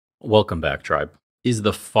Welcome back, tribe. Is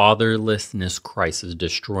the fatherlessness crisis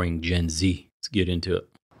destroying Gen Z? Let's get into it.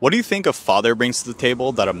 What do you think a father brings to the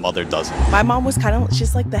table that a mother doesn't? My mom was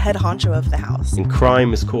she's like the head honcho of the house. And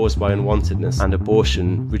crime is caused by unwantedness, and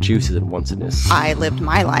abortion reduces unwantedness. I lived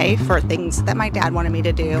my life for things that my dad wanted me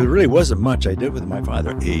to do. There really wasn't much I did with my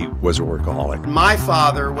father. He was a workaholic. My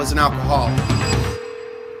father was an alcoholic.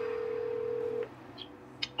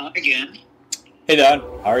 Again. Hey, Dad.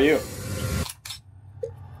 How are you?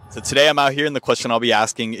 So today I'm out here, and the question I'll be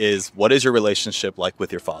asking is, what is your relationship like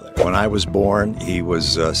with your father? When I was born, he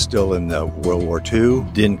was still in World War II.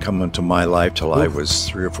 Didn't come into my life till I was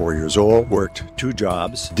 3 or 4 years old. Worked 2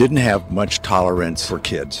 jobs. Didn't have much tolerance for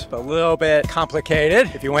kids. A little bit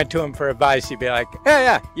complicated. If you went to him for advice, he'd be like,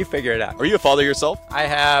 yeah, you figure it out. Are you a father yourself? I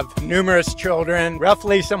have numerous children,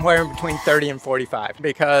 roughly somewhere in between 30 and 45,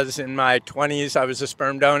 because in my 20s, I was a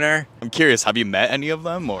sperm donor. I'm curious, have you met any of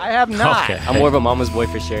them? Or? I have not. Okay. I'm more of a mama's boy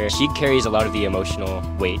for sure. She carries a lot of the emotional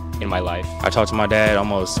weight in my life. I talk to my dad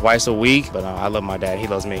almost twice a week, but I love my dad. He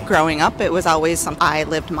loves me. Growing up, it was always something. I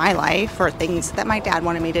lived my life for things that my dad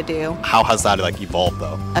wanted me to do. How has that evolved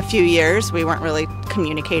though? A few years, we weren't really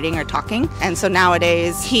communicating or talking. And so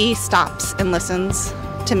nowadays, he stops and listens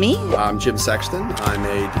to me. I'm Jim Sexton. I'm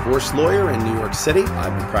a divorce lawyer in New York City.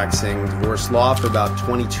 I've been practicing divorce law for about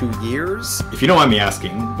 22 years. If you don't mind me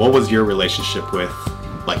asking, what was your relationship with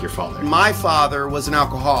your father? My father was an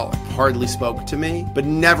alcoholic. Hardly spoke to me, but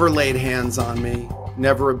never laid hands on me,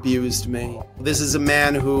 never abused me. This is a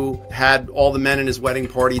man who had all the men in his wedding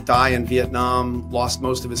party die in Vietnam, lost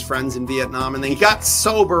most of his friends in Vietnam, and then he got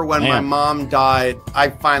sober when my mom died.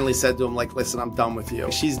 I finally said to him, listen, I'm done with you.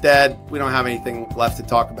 She's dead. We don't have anything left to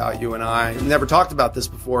talk about, you and I. We've never talked about this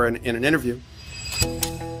before in an interview.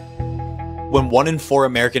 When 1 in 4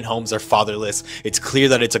 American homes are fatherless, it's clear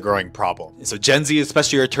that it's a growing problem. And so Gen Z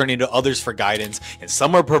especially are turning to others for guidance, and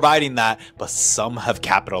some are providing that, but some have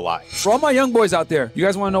capitalized. For all my young boys out there, you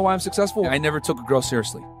guys want to know why I'm successful? I never took a girl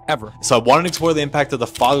seriously, ever. So I wanted to explore the impact of the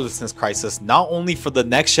fatherlessness crisis, not only for the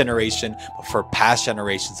next generation, but for past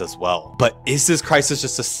generations as well. But is this crisis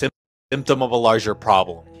just a symptom of a larger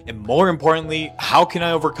problem? And more importantly, how can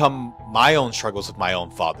I overcome my own struggles with my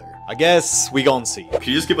own father? I guess we gon' see. Could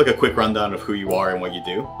you just give a quick rundown of who you are and what you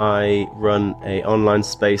do? I run an online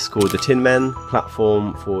space called the Tin Men,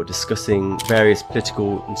 platform for discussing various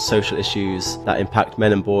political and social issues that impact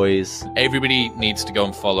men and boys. Everybody needs to go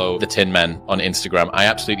and follow the Tin Men on Instagram. I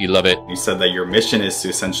absolutely love it. You said that your mission is to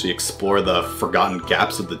essentially explore the forgotten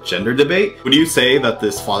gaps of the gender debate. Would you say that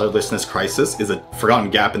this fatherlessness crisis is a forgotten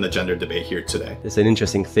gap in the gender debate here today? There's an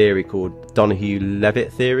interesting theory called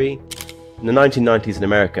Donahue-Levitt theory. In the 1990s in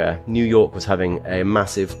America, New York was having a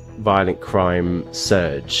massive violent crime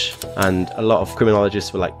surge, and a lot of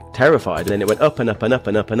criminologists were terrified. And then it went up and up and up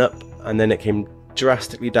and up and up, and then it came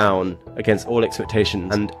drastically down against all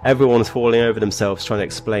expectations, and everyone was falling over themselves trying to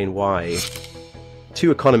explain why. 2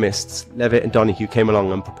 economists, Levitt and Donahue, came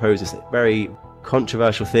along and proposed this very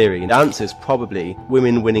controversial theory, and the answer is probably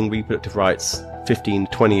women winning reproductive rights 15,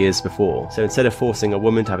 20 years before. So instead of forcing a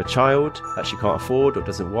woman to have a child that she can't afford or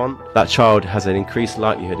doesn't want, that child has an increased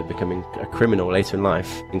likelihood of becoming a criminal later in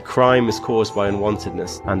life. And crime is caused by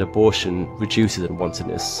unwantedness, and abortion reduces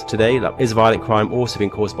unwantedness. Today, is violent crime also being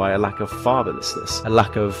caused by a lack of fatherlessness, a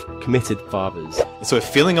lack of committed fathers? So if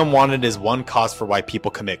feeling unwanted is one cause for why people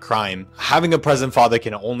commit crime, having a present father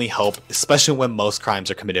can only help, especially when most crimes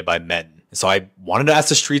are committed by men. So I wanted to ask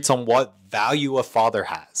the streets on what value a father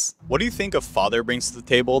has. What do you think a father brings to the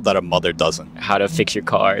table that a mother doesn't? How to fix your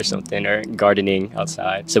car or something, or gardening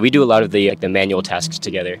outside. So we do a lot of the manual tasks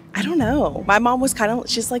together. I don't know. My mom was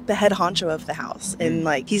she's like the head honcho of the house, and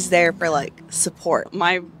he's there for support.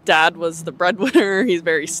 My dad was the breadwinner. He's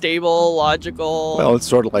very stable, logical. Well, it's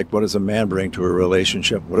sort of like, what does a man bring to a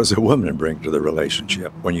relationship? What does a woman bring to the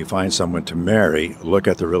relationship? When you find someone to marry, look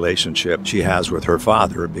at the relationship she has with her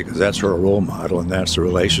father, because that's her role model, and that's the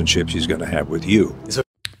relationship she's going to have with you.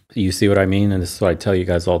 You see what I mean? And this is what I tell you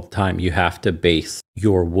guys all the time. You have to base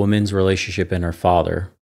your woman's relationship and her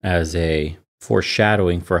father as a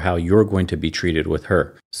foreshadowing for how you're going to be treated with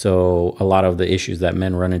her. So a lot of the issues that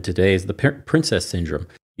men run into today is the princess syndrome.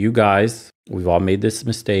 You guys, we've all made this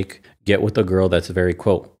mistake. Get with a girl that's very,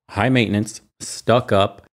 quote, high maintenance, stuck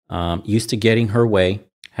up, used to getting her way,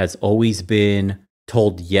 has always been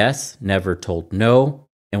told yes, never told no.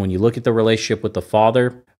 And when you look at the relationship with the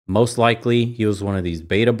father, most likely he was one of these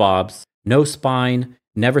beta bobs, no spine,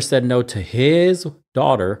 never said no to his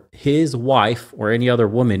daughter, his wife, or any other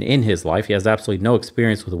woman in his life. He has absolutely no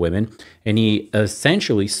experience with women. And he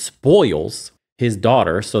essentially spoils his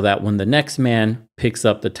daughter so that when the next man picks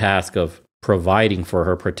up the task of providing for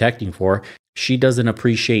her, protecting for her, She doesn't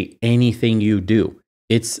appreciate anything you do.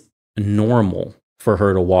 It's normal for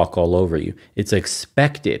her to walk all over you. It's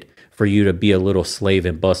expected for you to be a little slave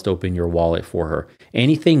and bust open your wallet for her.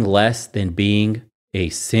 Anything less than being a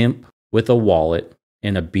simp with a wallet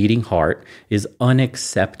and a beating heart is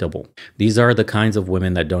unacceptable. These are the kinds of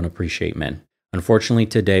women that don't appreciate men. Unfortunately,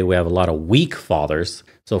 today we have a lot of weak fathers.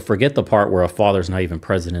 So forget the part where a father's not even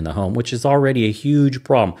present in the home, which is already a huge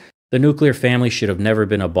problem. The nuclear family should have never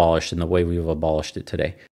been abolished in the way we've abolished it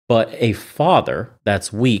today. But a father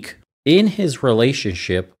that's weak in his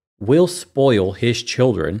relationship will spoil his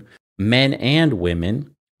children, men and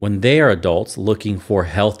women, when they are adults looking for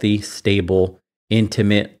healthy, stable,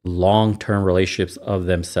 intimate, long-term relationships of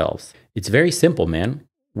themselves. It's very simple, man.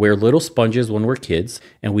 We're little sponges when we're kids,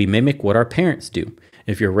 and we mimic what our parents do.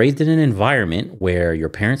 If you're raised in an environment where your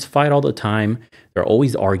parents fight all the time, they're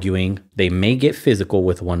always arguing, they may get physical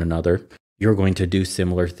with one another, you're going to do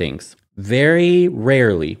similar things. Very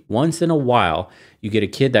rarely, once in a while, you get a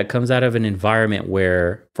kid that comes out of an environment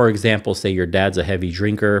where, for example, say your dad's a heavy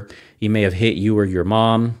drinker, he may have hit you or your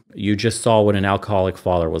mom. You just saw what an alcoholic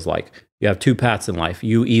father was like. You have two paths in life.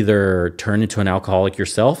 You either turn into an alcoholic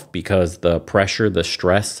yourself because the pressure, the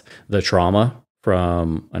stress, the trauma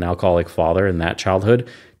from an alcoholic father in that childhood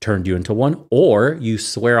turned you into one, or you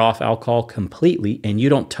swear off alcohol completely and you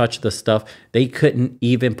don't touch the stuff they couldn't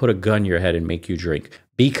even put a gun in your head and make you drink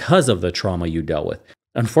because of the trauma you dealt with.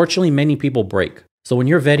 Unfortunately, many people break. So when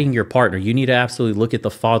you're vetting your partner, you need to absolutely look at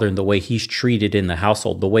the father and the way he's treated in the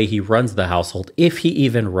household, the way he runs the household, if he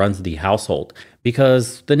even runs the household.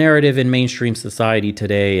 Because the narrative in mainstream society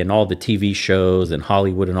today and all the TV shows and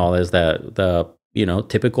Hollywood and all is that the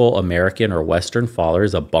typical American or Western father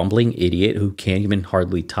is a bumbling idiot who can't even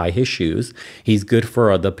hardly tie his shoes. He's good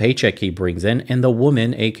for the paycheck he brings in, and the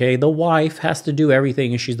woman, aka the wife, has to do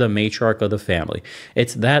everything, and she's the matriarch of the family.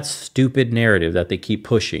 It's that stupid narrative that they keep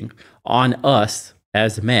pushing on us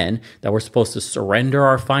as men, that we're supposed to surrender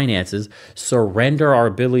our finances, surrender our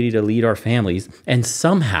ability to lead our families, and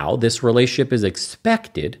somehow this relationship is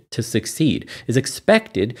expected to succeed, is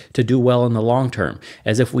expected to do well in the long term,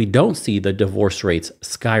 as if we don't see the divorce rates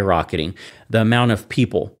skyrocketing, the amount of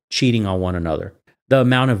people cheating on one another, the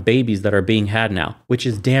amount of babies that are being had now, which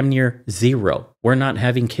is damn near zero. We're not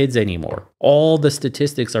having kids anymore. All the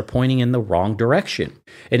statistics are pointing in the wrong direction.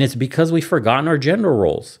 And it's because we've forgotten our gender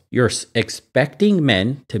roles. You're expecting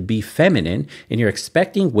men to be feminine and you're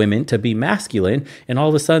expecting women to be masculine. And all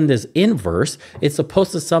of a sudden this inverse, it's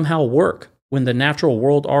supposed to somehow work when the natural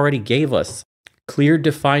world already gave us clear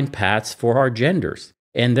defined paths for our genders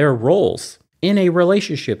and their roles in a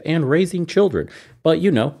relationship and raising children. But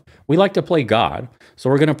we like to play God. So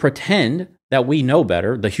we're going to pretend that we know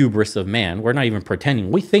better, the hubris of man. We're not even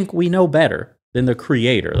pretending. We think we know better than the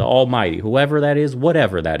creator, the almighty, whoever that is,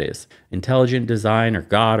 whatever that is, intelligent design or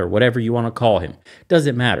God or whatever you want to call him.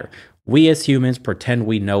 Doesn't matter. We as humans pretend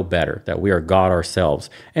we know better, that we are God ourselves.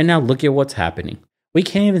 And now look at what's happening. We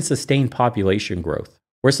can't even sustain population growth.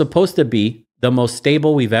 We're supposed to be the most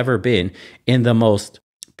stable we've ever been in the most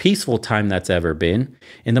peaceful time that's ever been,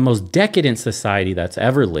 in the most decadent society that's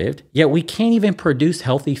ever lived, yet we can't even produce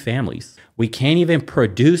healthy families. We can't even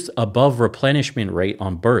produce above replenishment rate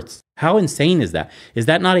on births. How insane is that? Is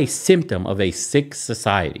that not a symptom of a sick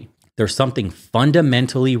society? There's something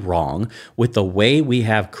fundamentally wrong with the way we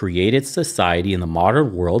have created society in the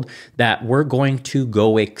modern world that we're going to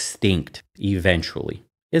go extinct eventually.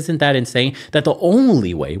 Isn't that insane? That the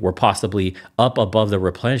only way we're possibly up above the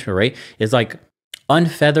replenishment rate is like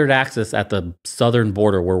unfeathered access at the southern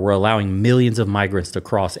border where we're allowing millions of migrants to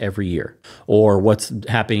cross every year, or what's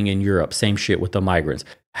happening in Europe, same shit with the migrants.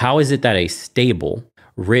 How is it that a stable,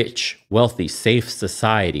 rich, wealthy, safe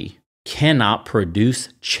society cannot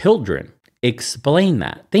produce children? Explain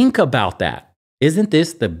that. Think about that. Isn't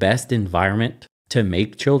this the best environment to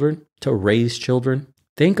make children, to raise children?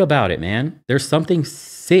 Think about it, man. There's something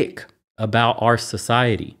sick about our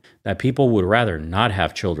society that people would rather not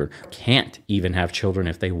have children, can't even have children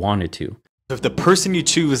if they wanted to. If the person you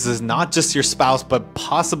choose is not just your spouse, but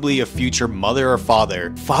possibly a future mother or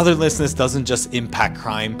father, fatherlessness doesn't just impact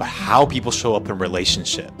crime, but how people show up in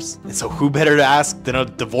relationships. And so who better to ask than a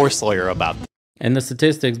divorce lawyer about that? And the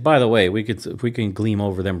statistics, by the way, we can gleam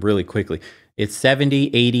over them really quickly. It's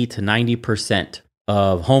 70, 80 to 90%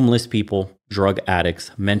 of homeless people, drug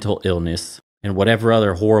addicts, mental illness, and whatever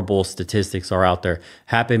other horrible statistics are out there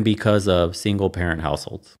happen because of single parent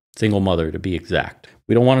households, single mother to be exact.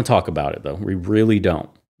 We don't want to talk about it though. We really don't,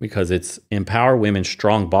 because it's empower women,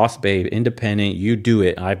 strong, boss babe, independent. You do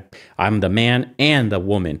it. I'm the man and the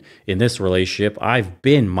woman in this relationship. I've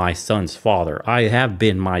been my son's father. I have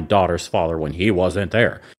been my daughter's father when he wasn't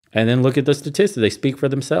there. And then look at the statistics. They speak for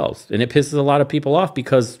themselves. And it pisses a lot of people off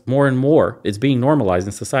because more and more it's being normalized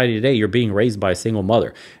in society today. You're being raised by a single mother.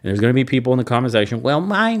 And there's going to be people in the comment section, well,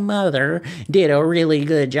 my mother did a really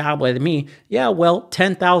good job with me. Yeah, well,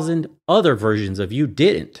 10,000 other versions of you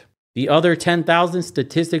didn't. The other 10,000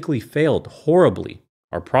 statistically failed horribly,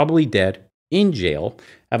 are probably dead, in jail,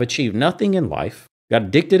 have achieved nothing in life, got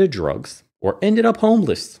addicted to drugs, or ended up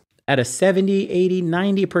homeless at a 70, 80,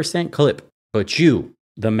 90% clip. But you,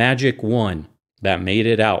 the magic one that made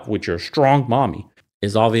it out with your strong mommy,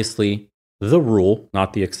 is obviously the rule,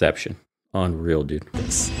 not the exception. Unreal, dude.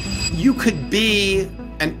 You could be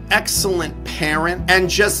an excellent parent and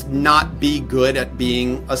just not be good at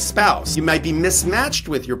being a spouse. You might be mismatched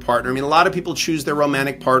with your partner. I mean, a lot of people choose their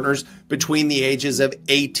romantic partners between the ages of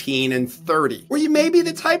 18 and 30. Or you may be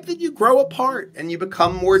the type that you grow apart and you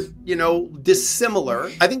become more,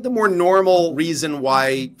 dissimilar. I think the more normal reason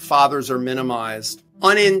why fathers are minimized,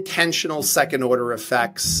 unintentional second order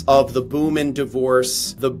effects of the boom in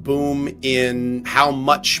divorce, the boom in how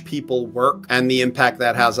much people work, and the impact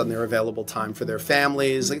that has on their available time for their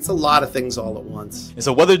families. It's a lot of things all at once. And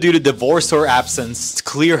so whether due to divorce or absence, it's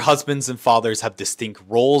clear husbands and fathers have distinct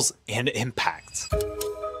roles and impacts.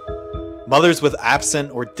 Mothers with absent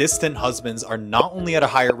or distant husbands are not only at a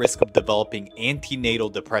higher risk of developing antenatal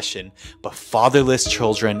depression, but fatherless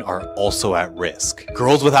children are also at risk.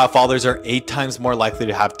 Girls without fathers are 8 times more likely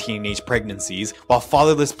to have teenage pregnancies, while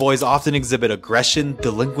fatherless boys often exhibit aggression,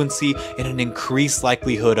 delinquency, and an increased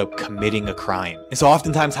likelihood of committing a crime. And so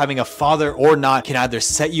oftentimes having a father or not can either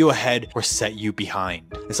set you ahead or set you behind.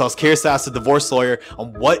 And so I was curious to ask the divorce lawyer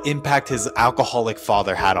on what impact his alcoholic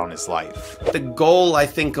father had on his life. The goal, I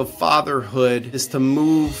think, of fatherhood is to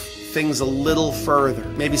move things a little further.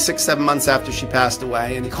 Maybe 6-7 months after she passed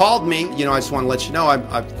away, and he called me, I just want to let you know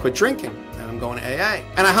I've quit drinking and I'm going to AA.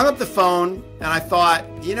 And I hung up the phone and I thought,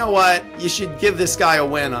 you know what, you should give this guy a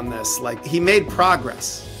win on this. Like, he made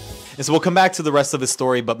progress. And so we'll come back to the rest of his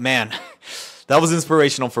story, but man, that was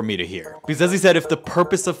inspirational for me to hear. Because as he said, if the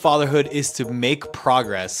purpose of fatherhood is to make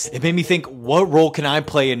progress, it made me think, what role can I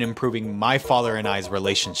play in improving my father and I's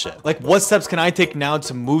relationship? Like, what steps can I take now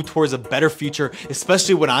to move towards a better future,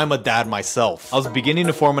 especially when I'm a dad myself? I was beginning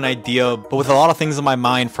to form an idea, but with a lot of things in my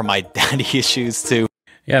mind from my daddy issues too.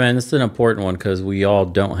 Yeah, man, this is an important one because we all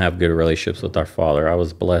don't have good relationships with our father. I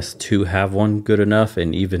was blessed to have one good enough,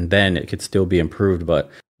 and even then it could still be improved, but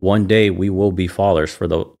one day we will be fathers for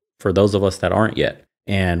those of us that aren't yet.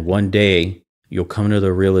 And one day you'll come to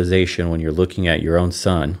the realization when you're looking at your own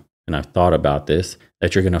son, and I've thought about this,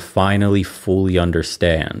 that you're going to finally fully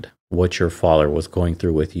understand what your father was going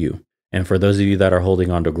through with you. And for those of you that are holding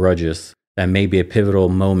on to grudges, that may be a pivotal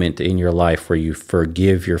moment in your life where you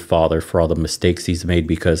forgive your father for all the mistakes he's made,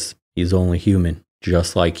 because he's only human,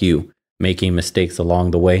 just like you, making mistakes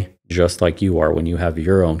along the way, just like you are when you have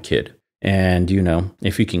your own kid. And,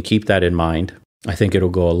 if you can keep that in mind, I think it'll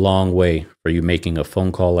go a long way for you making a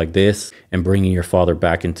phone call like this and bringing your father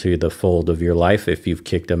back into the fold of your life if you've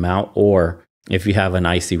kicked him out, or if you have an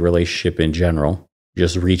icy relationship in general,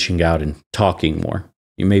 just reaching out and talking more.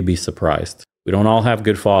 You may be surprised. We don't all have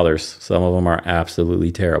good fathers. Some of them are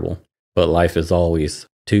absolutely terrible, but life is always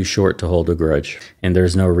too short to hold a grudge, and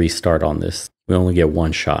there's no restart on this. We only get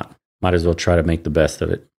one shot. Might as well try to make the best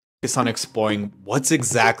of it. Focus on exploring what's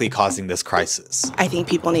exactly causing this crisis. I think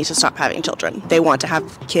people need to stop having children. They want to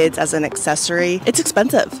have kids as an accessory. It's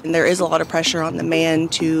expensive, and there is a lot of pressure on the man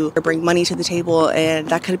to bring money to the table, and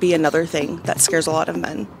that could be another thing that scares a lot of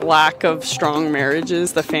men. Lack of strong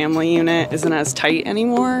marriages, the family unit isn't as tight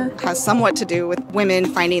anymore. Has somewhat to do with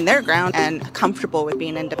women finding their ground and comfortable with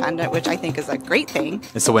being independent, which I think is a great thing.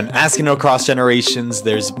 And so when asking across generations,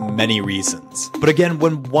 there's many reasons. But again,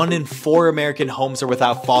 when 1 in 4 American homes are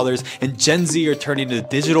without fathers, and Gen Z are turning to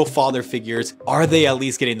digital father figures, are they at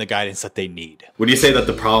least getting the guidance that they need? Would you say that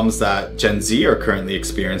the problems that Gen Z are currently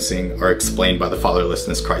experiencing are explained by the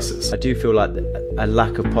fatherlessness crisis? I do feel like a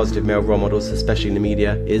lack of positive male role models, especially in the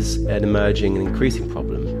media, is an emerging and increasing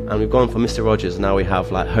problem. And we've gone from Mr. Rogers, now we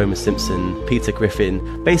have like Homer Simpson, Peter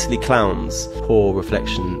Griffin, basically clowns, poor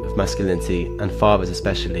reflection of masculinity, and fathers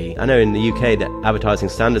especially. I know in the UK that Advertising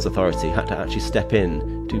Standards Authority had to actually step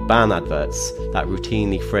in to ban adverts that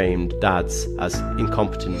routinely framed dads as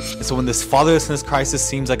incompetent. And so when this fatherlessness crisis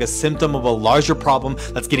seems like a symptom of a larger problem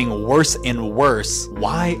that's getting worse and worse,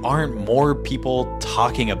 why aren't more people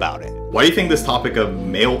talking about it? Why do you think this topic of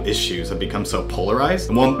male issues have become so polarized?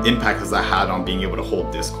 And what impact has that had on being able to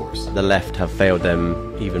hold discourse? The left have failed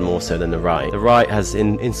them even more so than the right. The right has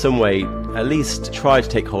in some way at least tried to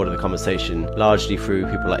take hold of the conversation, largely through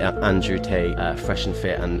people like Andrew Tate, Fresh and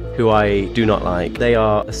Fit, and who I do not like. They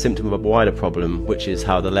are a symptom of a wider problem, which is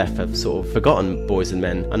how the left have sort of forgotten boys and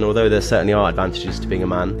men. And although there certainly are advantages to being a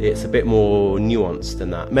man, it's a bit more nuanced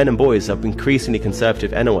than that. Men and boys are increasingly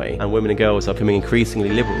conservative anyway, and women and girls are becoming increasingly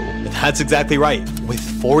liberal. That's exactly right. With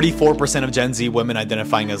 44% of Gen Z women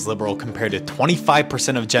identifying as liberal compared to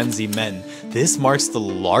 25% of Gen Z men, this marks the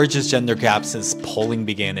largest gender gap since polling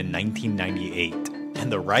began in 1998.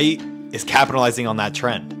 And the right is capitalizing on that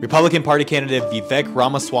trend. Republican Party candidate Vivek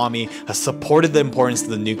Ramaswamy has supported the importance of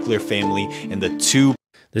the nuclear family and the two.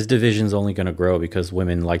 This division is only going to grow because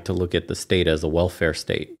women like to look at the state as a welfare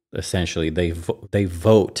state. Essentially, they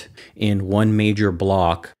vote in one major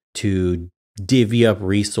block to divvy up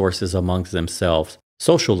resources amongst themselves.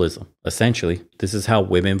 Socialism, essentially. This is how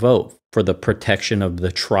women vote, for the protection of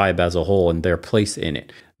the tribe as a whole and their place in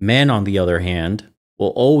it. Men, on the other hand, will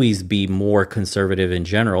always be more conservative in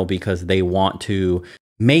general because they want to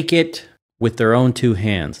make it with their own two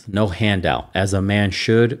hands, no handout, as a man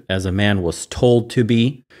should, as a man was told to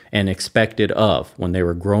be and expected of. When they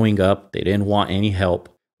were growing up, they didn't want any help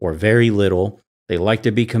or very little. They like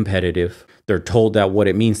to be competitive. They're told that what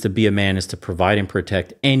it means to be a man is to provide and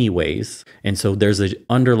protect anyways. And so there's an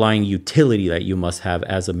underlying utility that you must have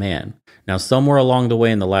as a man. Now, somewhere along the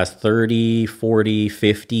way in the last 30, 40,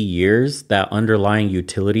 50 years, that underlying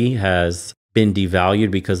utility has been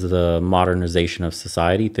devalued because of the modernization of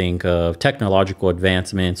society. Think of technological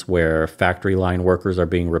advancements where factory line workers are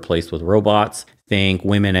being replaced with robots. Think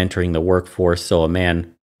women entering the workforce. So a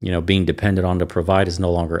man, being dependent on to provide is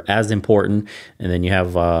no longer as important. And then you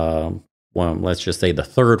have let's just say the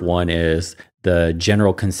third one is the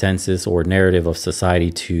general consensus or narrative of society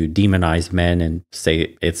to demonize men and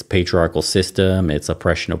say it's patriarchal system, it's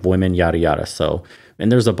oppression of women, yada, yada. So,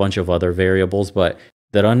 and there's a bunch of other variables, but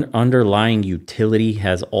that underlying utility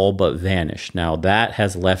has all but vanished. Now, that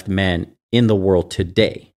has left men in the world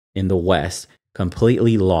today, in the West,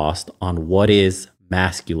 completely lost on what is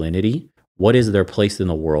masculinity, what is their place in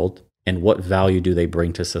the world, and what value do they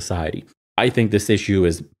bring to society. I think this issue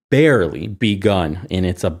is barely begun and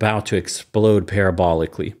it's about to explode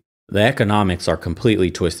parabolically. The economics are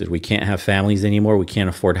completely twisted. We can't have families anymore. We can't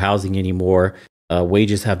afford housing anymore.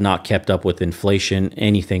 Wages have not kept up with inflation,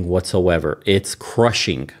 anything whatsoever. It's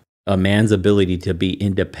crushing a man's ability to be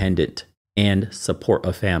independent and support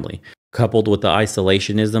a family. Coupled with the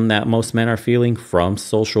isolationism that most men are feeling from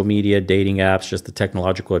social media, dating apps, just the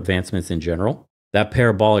technological advancements in general, that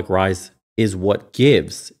parabolic rise is what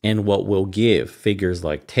gives and what will give figures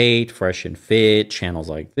like Tate, Fresh and Fit, channels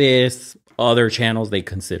like this, other channels they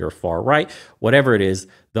consider far right, whatever it is,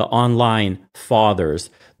 the online fathers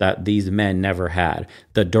that these men never had,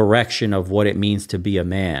 the direction of what it means to be a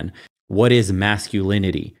man, what is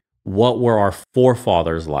masculinity, what were our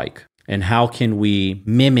forefathers like, and how can we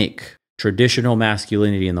mimic traditional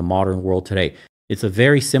masculinity in the modern world today? It's a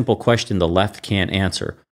very simple question the left can't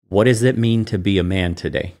answer. What does it mean to be a man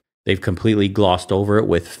today? They've completely glossed over it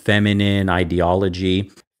with feminine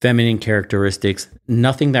ideology, feminine characteristics,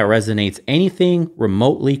 nothing that resonates anything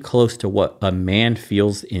remotely close to what a man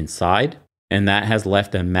feels inside. And that has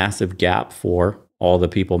left a massive gap for all the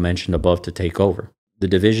people mentioned above to take over. The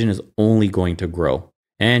division is only going to grow,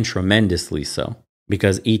 and tremendously so,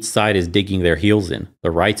 because each side is digging their heels in.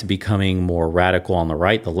 The right's becoming more radical on the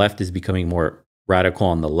right. The left is becoming more radical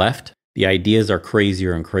on the left. The ideas are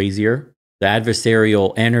crazier and crazier. The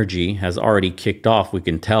adversarial energy has already kicked off, we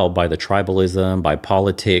can tell, by the tribalism, by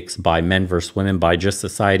politics, by men versus women, by just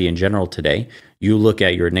society in general today. You look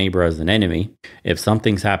at your neighbor as an enemy. If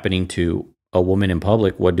something's happening to a woman in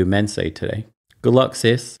public, what do men say today? Good luck,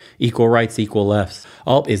 sis. Equal rights, equal lefts.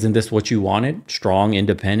 Oh, isn't this what you wanted? Strong,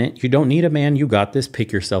 independent. You don't need a man. You got this.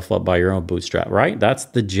 Pick yourself up by your own bootstrap, right? That's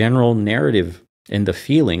the general narrative and the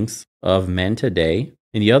feelings of men today.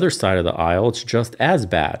 In the other side of the aisle, it's just as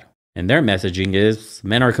bad. And their messaging is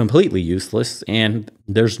men are completely useless and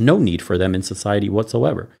there's no need for them in society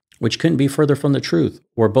whatsoever, which couldn't be further from the truth.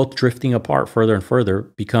 We're both drifting apart further and further,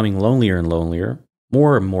 becoming lonelier and lonelier,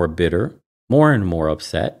 more and more bitter, more and more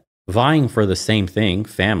upset, vying for the same thing,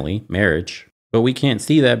 family, marriage. But we can't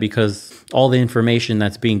see that because all the information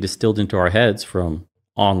that's being distilled into our heads from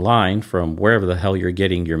online, from wherever the hell you're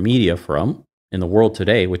getting your media from in the world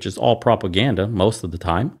today, which is all propaganda most of the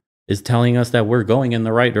time, is telling us that we're going in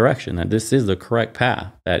the right direction, that this is the correct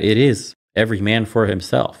path, that it is every man for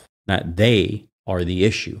himself, that they are the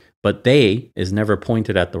issue. But they is never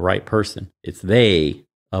pointed at the right person. It's they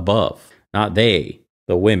above. Not they,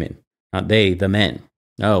 the women. Not they, the men.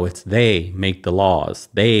 No, it's they make the laws.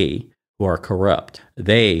 They who are corrupt.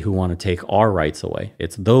 They who want to take our rights away.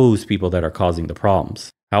 It's those people that are causing the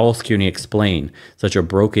problems. How else can you explain such a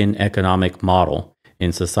broken economic model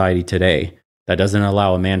in society today that doesn't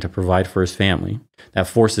allow a man to provide for his family, that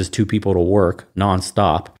forces two people to work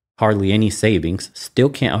nonstop, hardly any savings, still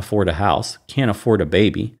can't afford a house, can't afford a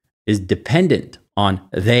baby, is dependent on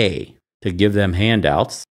they to give them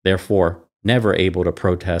handouts, therefore never able to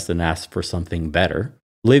protest and ask for something better,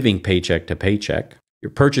 living paycheck to paycheck,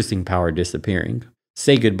 your purchasing power disappearing.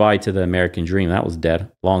 Say goodbye to the American dream. That was dead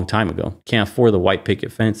a long time ago. Can't afford the white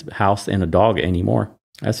picket fence, house, and a dog anymore.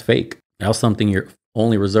 That's fake. That's something you're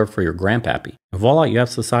only reserved for your grandpappy. And voila, you have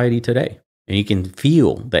society today. And you can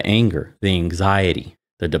feel the anger, the anxiety,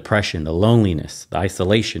 the depression, the loneliness, the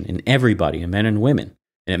isolation in everybody, in men and women.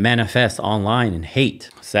 And it manifests online in hate.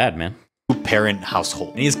 Sad, man. Parent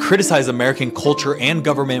household. And he has criticized American culture and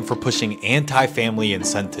government for pushing anti-family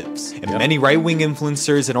incentives. And many right-wing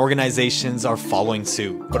influencers and organizations are following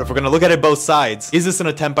suit. But if we're going to look at it both sides, is this an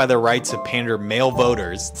attempt by the right to pander male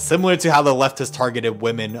voters, similar to how the left has targeted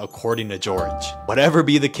women according to George? Whatever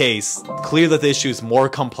be the case, clear that the issue is more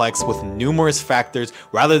complex with numerous factors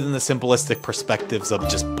rather than the simplistic perspectives of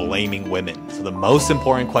just blaming women. So the most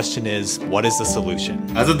important question is, what is the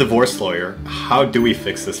solution? As a divorce lawyer, how do we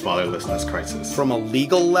fix this fatherlessness crisis? From a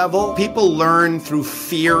legal level, people learn through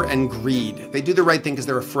fear and greed. They do the right thing because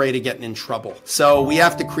they're afraid of getting in trouble. So we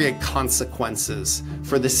have to create consequences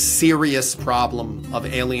for the serious problem of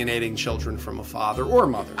alienating children from a father or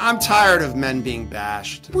mother. I'm tired of men being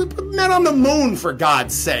bashed. We put men on the moon, for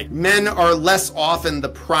God's sake. Men are less often the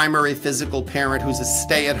primary physical parent who's a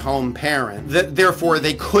stay-at-home parent. Therefore,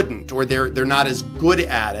 they couldn't, or they're not as good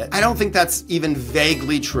at it. I don't think that's even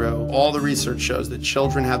vaguely true. All the research shows that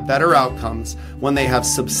children have better outcomes when they have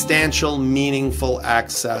substantial, meaningful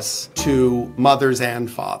access to mothers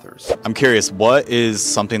and fathers. I'm curious, what is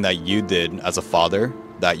something that you did as a father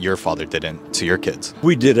that your father didn't to your kids?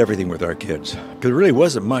 We did everything with our kids. There really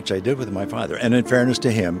wasn't much I did with my father. And in fairness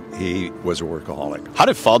to him, he was a workaholic. How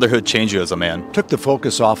did fatherhood change you as a man? Took the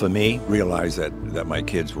focus off of me, realized that my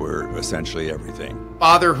kids were essentially everything.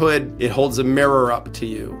 Fatherhood, it holds a mirror up to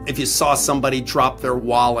you. If you saw somebody drop their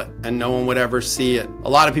wallet and no one would ever see it, a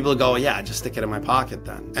lot of people go, yeah, just stick it in my pocket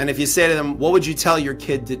then. And if you say to them, what would you tell your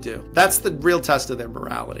kid to do? That's the real test of their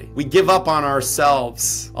morality. We give up on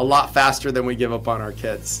ourselves a lot faster than we give up on our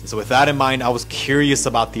kids. So with that in mind, I was curious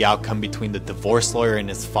about the outcome between the divorce lawyer and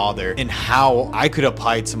his father and how I could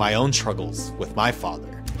apply it to my own struggles with my father.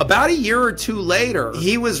 About a year or two later,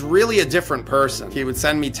 he was really a different person. He would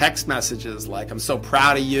send me text messages like, I'm so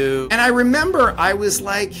proud of you. And I remember I was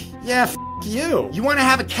like, yeah, f you. You want to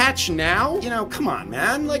have a catch now? You know, come on,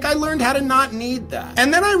 man. Like, I learned how to not need that.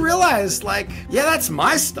 And then I realized, like, yeah, that's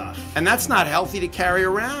my stuff. And that's not healthy to carry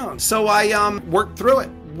around. So I worked through it.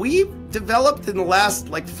 We've developed in the last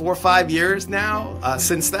like 4 or 5 years now,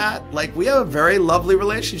 since that, like, we have a very lovely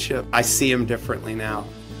relationship. I see him differently now.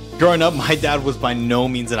 Growing up, my dad was by no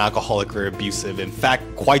means an alcoholic or abusive. In fact,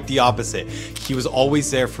 quite the opposite. He was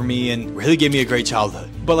always there for me and really gave me a great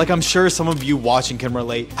childhood. But like I'm sure some of you watching can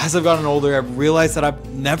relate, as I've gotten older, I've realized that I've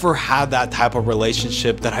never had that type of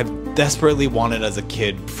relationship that I've desperately wanted as a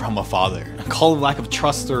kid from a father. I call it lack of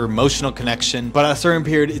trust or emotional connection, but at a certain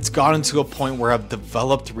period, it's gotten to a point where I've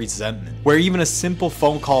developed resentment, where even a simple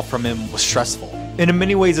phone call from him was stressful. And in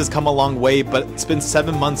many ways, it's come a long way, but it's been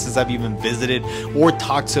 7 months since I've even visited or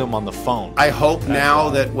talked to him on the phone. I hope now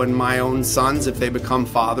that when my own sons, if they become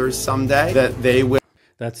fathers someday, that they will.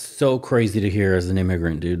 That's so crazy to hear as an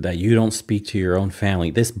immigrant, dude, that you don't speak to your own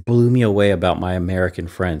family. This blew me away about my American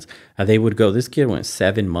friends. How they would go, this kid went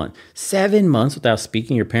 7 months. 7 months without speaking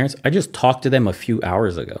to your parents? I just talked to them a few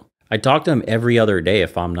hours ago. I talk to them every other day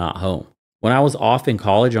if I'm not home. When I was off in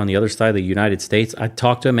college on the other side of the United States, I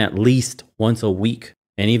talked to them at least once a week.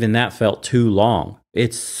 And even that felt too long.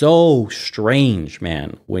 It's so strange,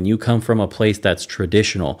 man, when you come from a place that's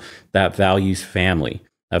traditional, that values family,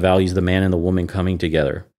 that values the man and the woman coming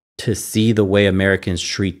together, to see the way Americans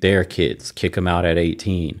treat their kids, kick them out at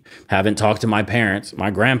 18. Haven't talked to my parents, my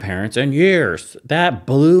grandparents in years. That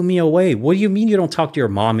blew me away. What do you mean you don't talk to your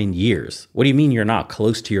mom in years? What do you mean you're not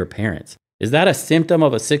close to your parents? Is that a symptom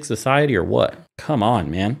of a sick society or what? Come on,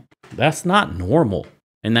 man. That's not normal.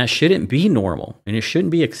 And that shouldn't be normal. And it shouldn't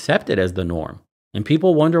be accepted as the norm. And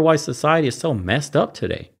people wonder why society is so messed up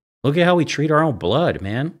today. Look at how we treat our own blood,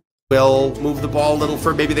 man. will move the ball a little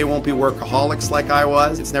further. Maybe they won't be workaholics like I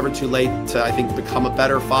was. It's never too late to, I think, become a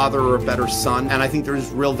better father or a better son. And I think there's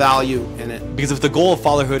real value in it. Because if the goal of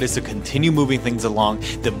fatherhood is to continue moving things along,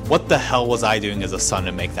 then what the hell was I doing as a son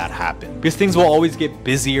to make that happen? Because things will always get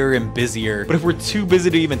busier and busier. But if we're too busy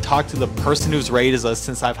to even talk to the person who's raised us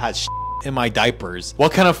since I've had in my diapers,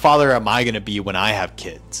 what kind of father am I going to be when I have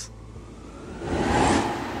kids?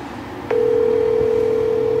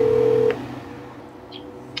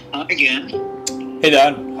 Again. Hey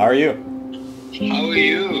Dad, how are you? How are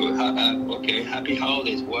you? Okay, happy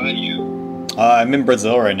holidays. Where are you? I'm in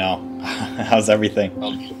Brazil right now. How's everything?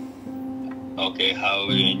 Okay, how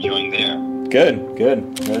are you enjoying there? Good. Good.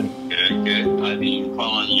 I've been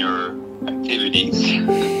following your activities.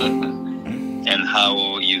 And how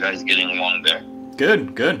are you guys getting along there?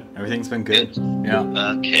 Good. Everything's been good. Yeah.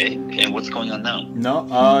 Okay, and what's going on now?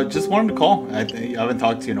 No, just wanted to call. I haven't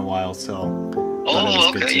talked to you in a while, so... Oh,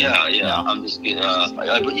 okay, yeah. I'm just kidding.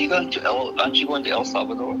 But you going to aren't you going to El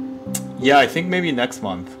Salvador? Yeah, I think maybe next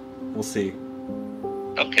month. We'll see.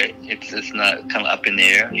 Okay, it's not kind of up in the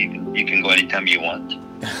air. You can go anytime you want.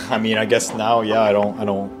 I mean, I guess now, yeah. I don't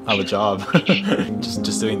have a job.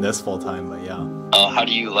 just doing this full time, but yeah. How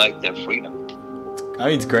do you like that freedom? I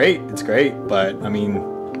mean, it's great. But I mean,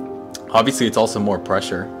 obviously, it's also more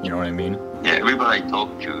pressure. You know what I mean? Yeah. Everybody I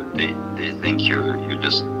talk to, they think you're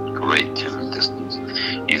just great.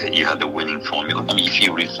 You have the winning formula. I mean, if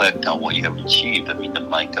you reflect on what you have achieved, I mean,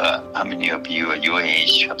 my God, how many of you at your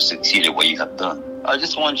age have succeeded what you have done? I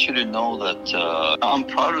just want you to know that I'm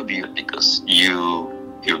proud of you because you're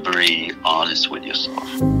very honest with yourself.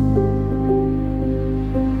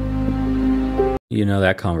 You know,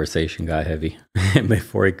 that conversation got heavy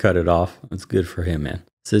before he cut it off. It's good for him, man.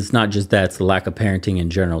 So it's not just that, it's the lack of parenting in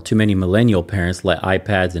general. Too many millennial parents let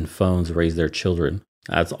iPads and phones raise their children.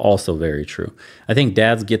 That's also very true. I think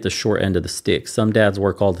dads get the short end of the stick. Some dads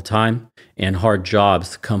work all the time and hard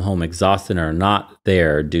jobs, come home exhausted, and are not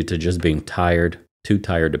there due to just being tired, too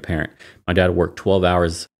tired to parent. My dad worked 12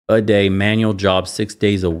 hours a day, manual job, 6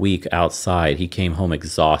 days a week outside. He came home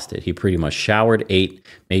exhausted. He pretty much showered, ate,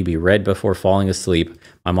 maybe read before falling asleep.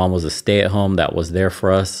 My mom was a stay-at-home that was there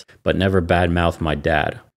for us, but never badmouthed my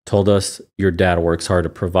dad. Told us, your dad works hard to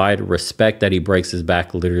provide, respect that he breaks his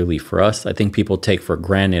back literally for us. I think people take for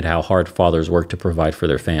granted how hard fathers work to provide for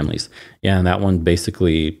their families. Yeah, and that one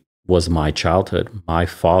basically was my childhood. My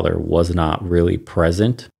father was not really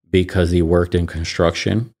present because he worked in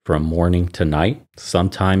construction from morning to night.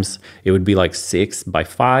 Sometimes it would be like 6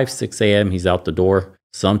 a.m. he's out the door.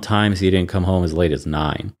 Sometimes he didn't come home as late as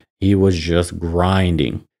 9. He was just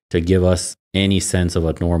grinding to give us any sense of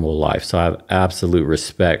a normal life. So I have absolute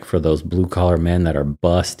respect for those blue collar men that are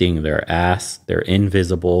busting their ass. They're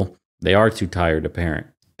invisible. They are too tired to parent.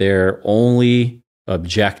 Their only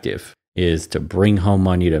objective is to bring home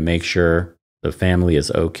money to make sure the family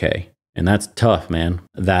is okay. And that's tough, man.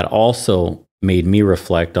 That also made me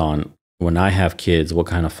reflect on when I have kids, what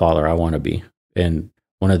kind of father I want to be. And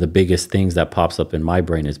one of the biggest things that pops up in my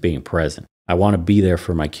brain is being present. I want to be there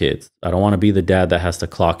for my kids. I don't want to be the dad that has to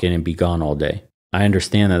clock in and be gone all day. I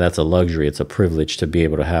understand that that's a luxury. It's a privilege to be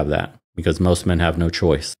able to have that because most men have no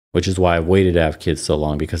choice, which is why I've waited to have kids so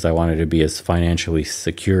long, because I wanted to be as financially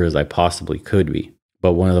secure as I possibly could be.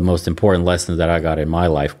 But one of the most important lessons that I got in my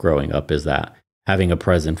life growing up is that having a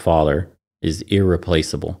present father is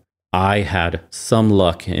irreplaceable. I had some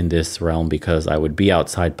luck in this realm because I would be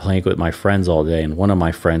outside playing with my friends all day. And one of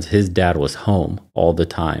my friends, his dad was home all the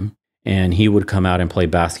time. And he would come out and play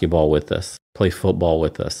basketball with us, play football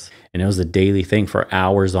with us. And it was a daily thing for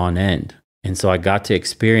hours on end. And so I got to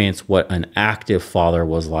experience what an active father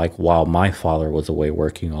was like while my father was away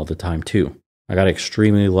working all the time too. I got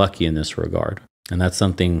extremely lucky in this regard. And that's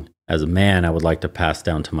something as a man I would like to pass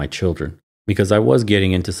down to my children. Because I was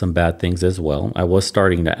getting into some bad things as well. I was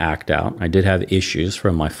starting to act out. I did have issues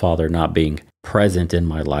from my father not being present in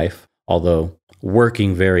my life, although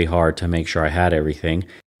working very hard to make sure I had everything.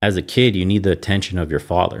 As a kid, you need the attention of your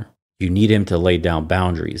father. You need him to lay down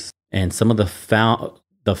boundaries. And some of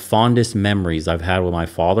the fondest memories I've had with my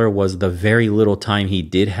father was the very little time he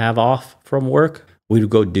did have off from work. We would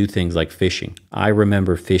go do things like fishing. I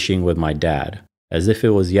remember fishing with my dad as if it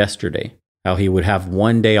was yesterday. How he would have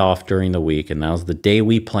one day off during the week, and that was the day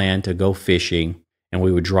we planned to go fishing. And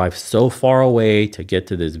we would drive so far away to get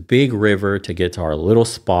to this big river, to get to our little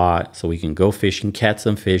spot so we can go fishing, catch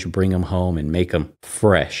some fish, bring them home, and make them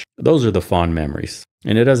fresh. Those are the fond memories.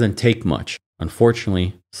 And it doesn't take much.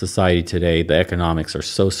 Unfortunately, society today, the economics are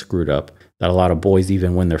so screwed up that a lot of boys,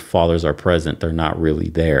 even when their fathers are present, they're not really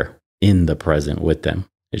there in the present with them.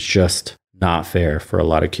 It's just not fair for a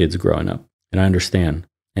lot of kids growing up. And I understand.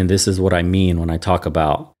 And this is what I mean when I talk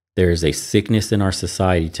about there is a sickness in our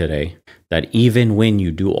society today that even when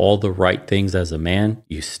you do all the right things as a man,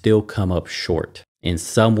 you still come up short in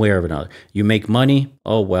some way or another. You make money,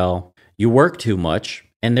 oh well. You work too much,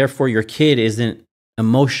 and therefore your kid isn't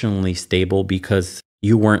emotionally stable because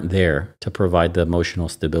you weren't there to provide the emotional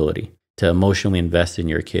stability, to emotionally invest in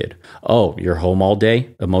your kid. Oh, you're home all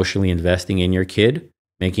day, emotionally investing in your kid,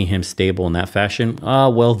 making him stable in that fashion.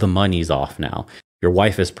 Well, the money's off now. Your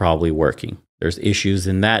wife is probably working. There's issues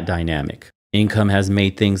in that dynamic. Income has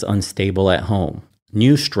made things unstable at home.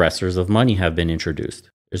 New stressors of money have been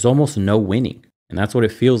introduced. There's almost no winning. And that's what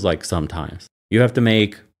it feels like sometimes. You have to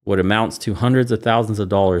make what amounts to hundreds of thousands of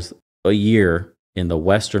dollars a year in the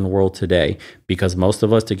Western world today, because most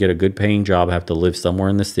of us, to get a good paying job, have to live somewhere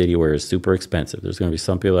in the city where it's super expensive. There's going to be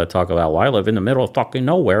some people that talk about, well, I live in the middle of fucking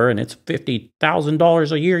nowhere and it's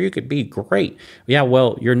 $50,000 a year. You could be great. Yeah,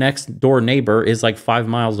 well, your next door neighbor is like 5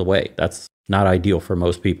 miles away. That's not ideal for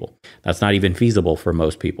most people. That's not even feasible for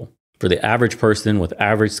most people. For the average person with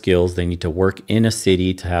average skills, they need to work in a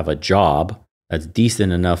city to have a job that's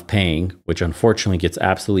decent enough paying, which unfortunately gets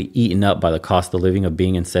absolutely eaten up by the cost of living of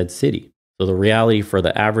being in said city. So the reality for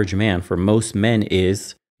the average man, for most men,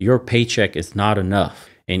 is your paycheck is not enough.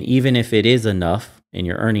 And even if it is enough and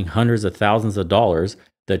you're earning hundreds of thousands of dollars,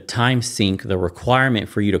 the time sink, the requirement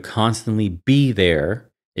for you to constantly be there,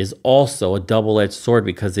 is also a double-edged sword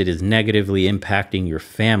because it is negatively impacting your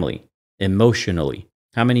family emotionally.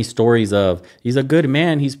 How many stories of, he's a good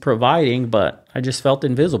man, he's providing, but I just felt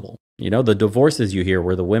invisible. You know, the divorces you hear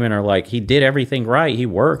where the women are like, he did everything right, he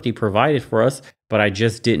worked, he provided for us, but I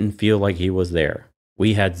just didn't feel like he was there.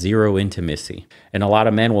 We had zero intimacy. And a lot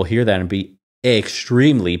of men will hear that and be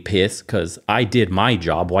extremely pissed because I did my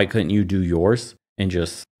job. Why couldn't you do yours and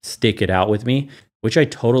just stick it out with me? Which I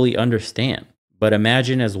totally understand. But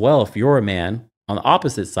imagine as well if you're a man on the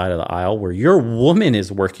opposite side of the aisle where your woman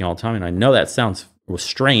is working all the time. And I know that sounds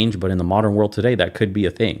strange, but in the modern world today, that could be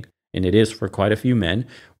a thing. And it is for quite a few men,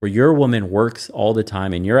 where your woman works all the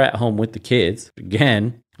time and you're at home with the kids.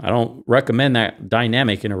 Again, I don't recommend that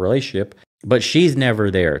dynamic in a relationship, but she's never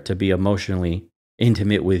there to be emotionally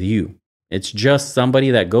intimate with you. It's just somebody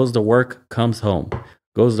that goes to work, comes home,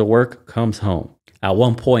 goes to work, comes home. At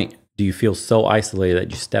one point, do you feel so isolated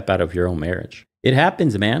that you step out of your own marriage? It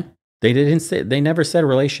happens, man. They never said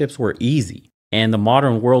relationships were easy, and the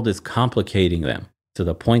modern world is complicating them to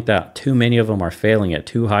the point that too many of them are failing at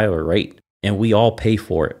too high of a rate, and we all pay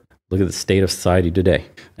for it. Look at the state of society today.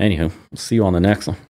 Anywho, we'll see you on the next one.